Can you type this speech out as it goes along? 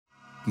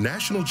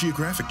National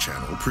Geographic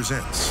Channel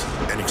presents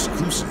an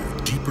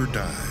exclusive deeper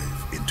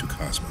dive into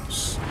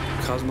cosmos.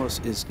 Cosmos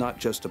is not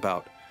just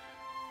about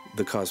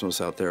the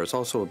cosmos out there, it's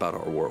also about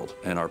our world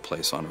and our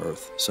place on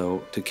Earth.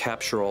 So to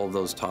capture all of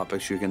those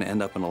topics, you're going to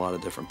end up in a lot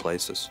of different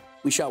places.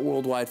 We shot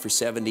worldwide for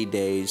 70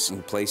 days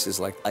in places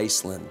like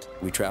Iceland.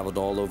 We traveled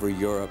all over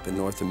Europe and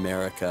North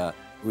America.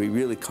 We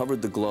really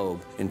covered the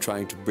globe in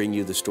trying to bring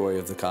you the story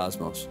of the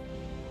cosmos.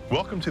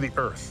 Welcome to the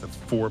Earth of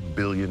 4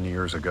 billion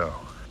years ago.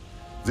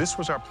 This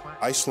was our planet.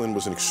 Iceland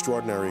was an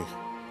extraordinary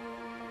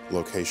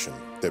location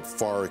that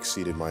far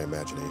exceeded my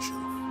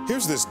imagination.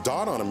 Here's this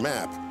dot on a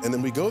map, and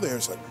then we go there and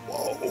it's like,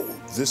 whoa,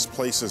 this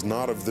place is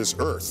not of this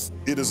Earth.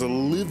 It is a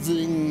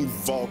living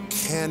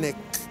volcanic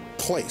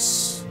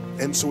place.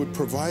 And so it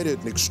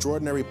provided an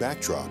extraordinary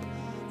backdrop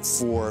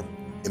for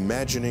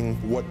imagining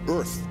what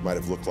Earth might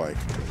have looked like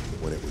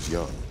when it was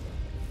young.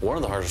 One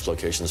of the hardest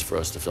locations for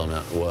us to film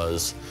at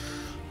was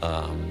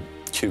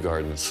Kew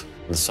Gardens.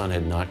 The sun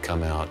had not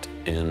come out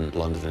in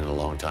London in a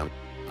long time.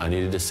 I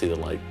needed to see the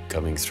light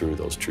coming through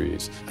those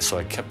trees. So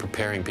I kept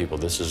preparing people,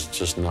 this is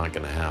just not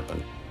going to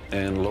happen.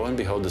 And lo and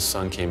behold, the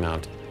sun came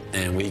out,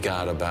 and we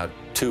got about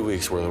 2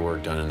 weeks worth of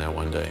work done in that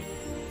one day.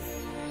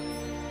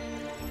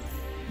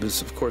 This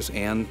is, of course,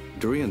 Anne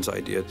DRUYAN's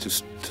idea to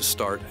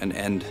start and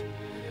end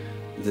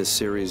this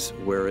series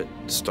where it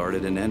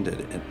started and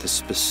ended, at the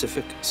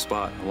specific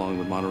spot along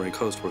the Monterey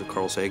coast where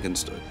Carl Sagan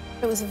stood.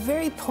 It was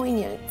very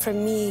poignant for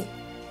me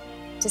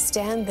to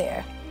stand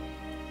there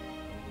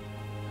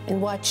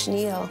and watch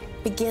Neil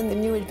begin the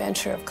new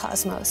adventure of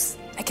Cosmos.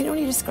 I can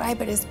only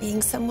describe it as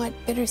being somewhat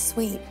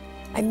bittersweet.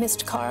 I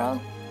missed Carl.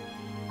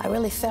 I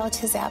really felt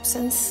his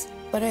absence,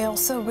 but I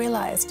also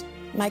realized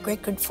my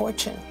great good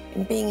fortune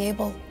in being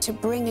able to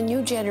bring a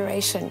new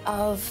generation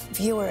of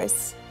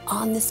viewers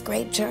on this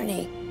great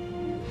journey.